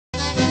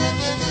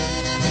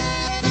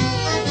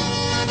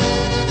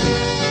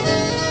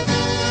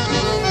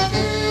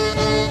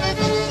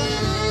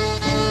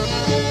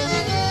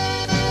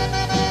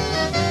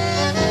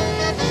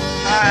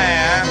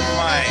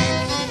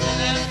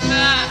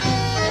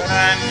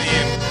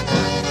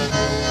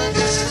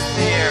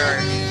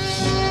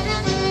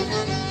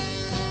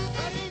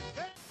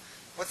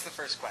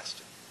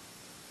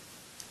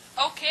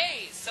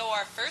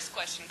first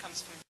question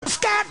comes from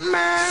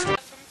Scatman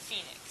from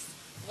Phoenix.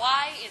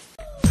 Why is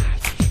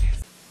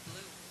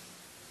blue?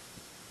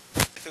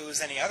 If it was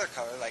any other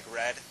color, like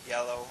red,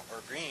 yellow, or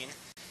green,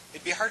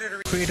 it'd be harder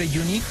to create a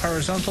unique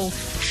horizontal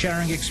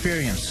sharing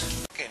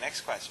experience. Okay,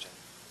 next question.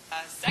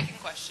 Second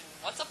question.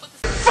 What's up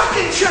with this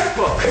fucking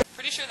checkbook.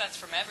 Pretty sure that's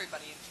from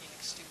everybody in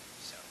Phoenix too,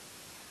 so.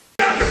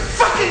 Got your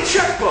fucking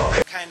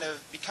checkbook. Kind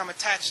of become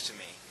attached to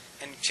me,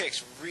 and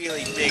chicks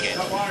really dig it.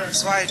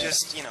 So I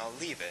just,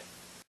 leave it.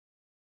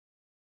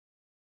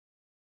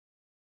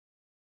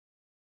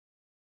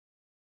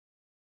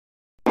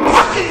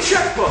 Fucking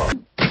checkbook.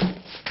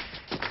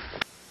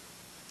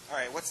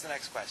 Alright, what's the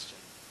next question?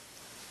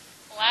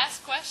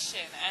 Last question,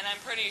 and I'm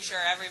pretty sure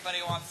everybody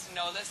wants to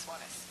know this one,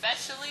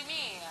 especially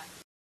me.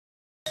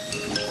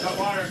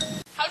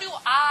 How do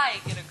I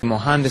get a girl?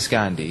 Mohandas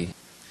Gandhi.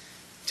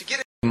 To get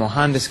it,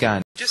 Mohandas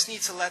Gandhi. you just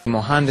need to let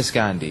Mohandas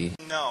Gandhi.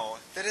 know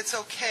that it's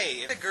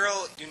okay if a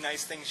girl do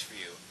nice things for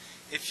you.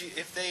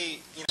 If they,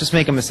 Just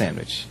make him a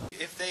sandwich.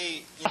 if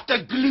they,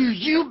 To glue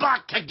you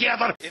back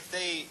together. if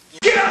they,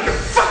 Get out your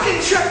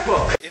fucking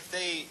checkbook. if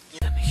they,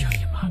 Let me show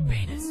you my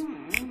penis.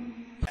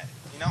 Boom.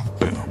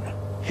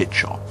 Hit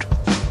shot.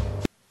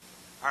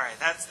 Alright,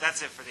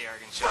 that's it for the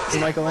Arrogance Show.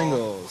 Michael We'll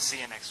Engels. see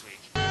you next week.